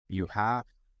You have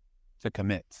to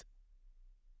commit.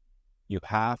 You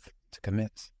have to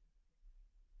commit.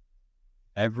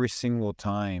 Every single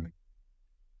time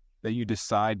that you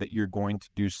decide that you're going to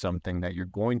do something, that you're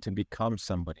going to become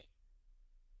somebody,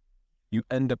 you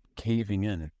end up caving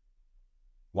in.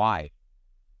 Why?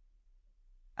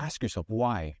 Ask yourself,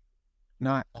 why?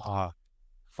 Not,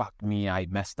 fuck me, I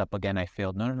messed up again, I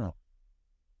failed. No.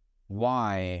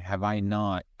 Why have I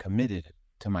not committed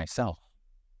to myself?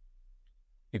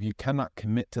 If you cannot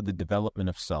commit to the development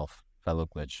of self, fellow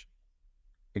glitch,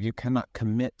 if you cannot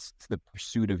commit to the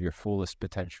pursuit of your fullest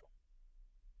potential,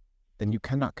 then you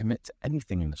cannot commit to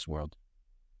anything in this world.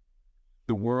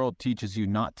 The world teaches you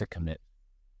not to commit.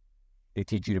 They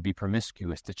teach you to be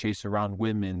promiscuous, to chase around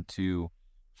women, to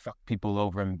fuck people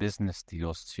over in business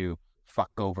deals, to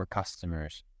fuck over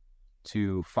customers,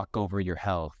 to fuck over your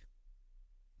health.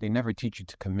 They never teach you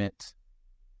to commit,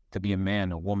 to be a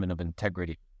man, a woman of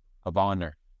integrity, of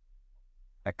honor,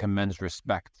 that commends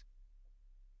respect.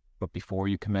 But before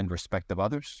you commend respect of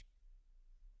others,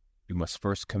 you must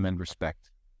first commend respect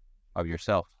of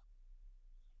yourself.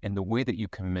 And the way that you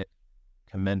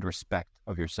commend respect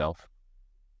of yourself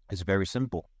is very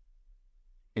simple.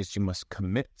 Is you must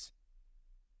commit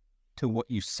to what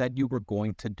you said you were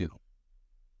going to do,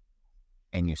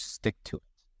 and you stick to it.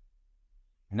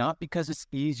 Not because it's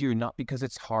easier, not because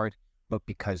it's hard, but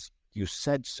because you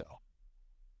said so.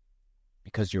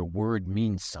 Because your word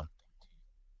means something.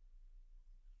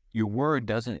 Your word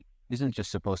isn't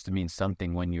just supposed to mean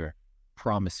something when you're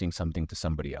promising something to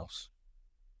somebody else.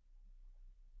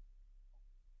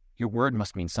 Your word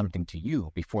must mean something to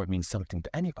you before it means something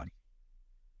to anybody.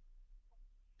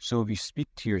 So if you speak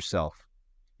to yourself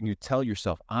and you tell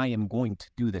yourself, I am going to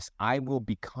do this, I will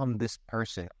become this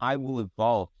person, I will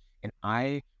evolve, and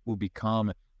I will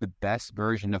become the best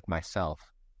version of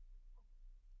myself.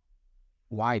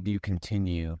 Why do you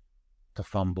continue to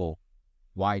fumble?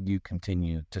 Why do you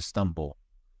continue to stumble?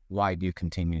 Why do you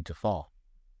continue to fall?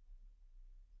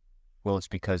 Well, it's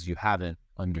because you haven't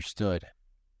understood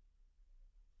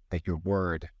that your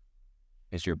word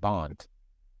is your bond.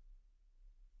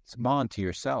 It's a bond to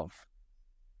yourself.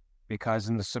 Because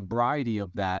in the sobriety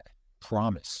of that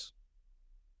promise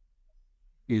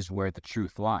is where the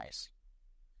truth lies.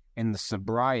 In the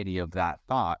sobriety of that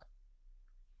thought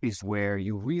is where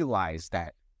you realize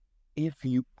that if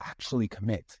you actually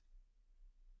commit,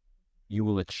 you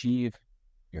will achieve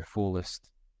your fullest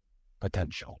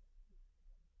potential.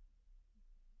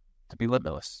 To be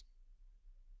limitless,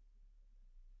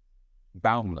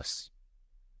 boundless,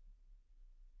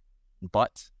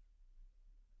 but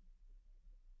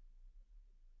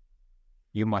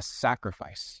you must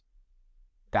sacrifice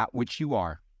that which you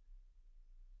are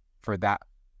for that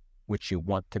which you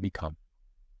want to become.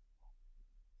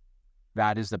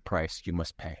 That is the price you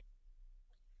must pay.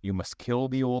 You must kill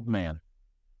the old man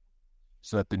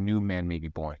so that the new man may be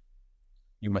born.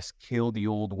 You must kill the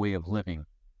old way of living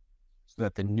so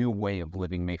that the new way of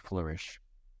living may flourish.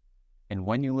 And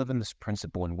when you live in this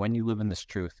principle and when you live in this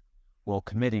truth, well,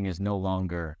 committing is no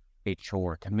longer a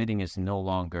chore. Committing is no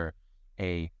longer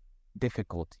a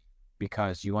difficulty,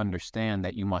 because you understand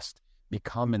that you must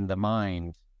become in the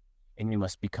mind and you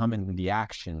must become in the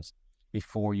actions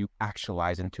before you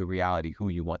actualize into reality who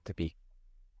you want to be.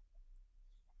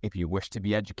 If you wish to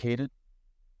be educated,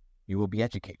 you will be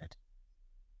educated.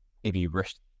 If you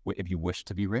wish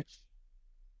to be rich,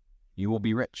 you will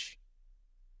be rich.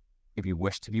 If you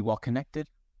wish to be well connected,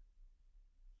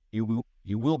 you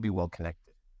will be well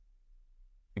connected.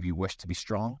 If you wish to be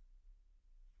strong,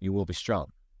 you will be strong.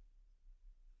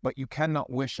 But you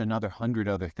cannot wish another 100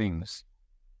 other things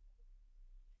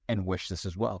and wish this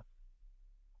as well.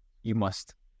 You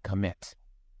must commit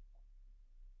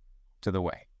to the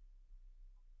way.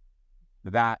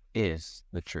 That is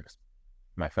the truth,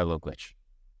 my fellow glitch.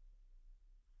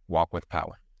 Walk with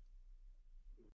power.